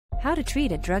How to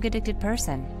treat a drug-addicted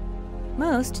person.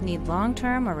 Most need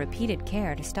long-term or repeated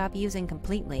care to stop using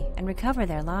completely and recover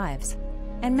their lives.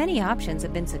 And many options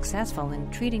have been successful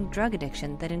in treating drug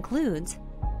addiction that includes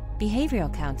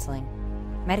behavioral counseling,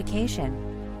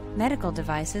 medication, medical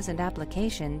devices and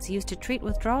applications used to treat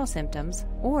withdrawal symptoms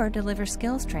or deliver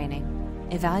skills training,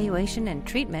 evaluation and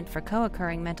treatment for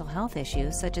co-occurring mental health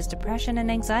issues such as depression and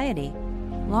anxiety,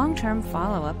 long-term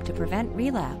follow-up to prevent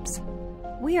relapse.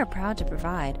 We are proud to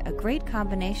provide a great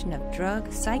combination of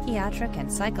drug, psychiatric,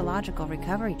 and psychological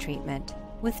recovery treatment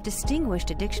with distinguished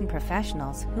addiction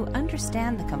professionals who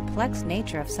understand the complex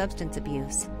nature of substance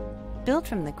abuse. Built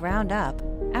from the ground up,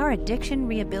 our Addiction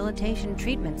Rehabilitation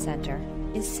Treatment Center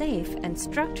is safe and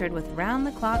structured with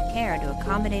round-the-clock care to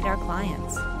accommodate our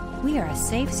clients. We are a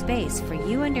safe space for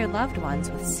you and your loved ones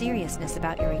with seriousness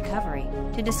about your recovery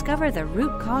to discover the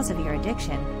root cause of your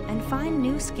addiction and find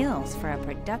new skills for a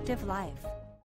productive life.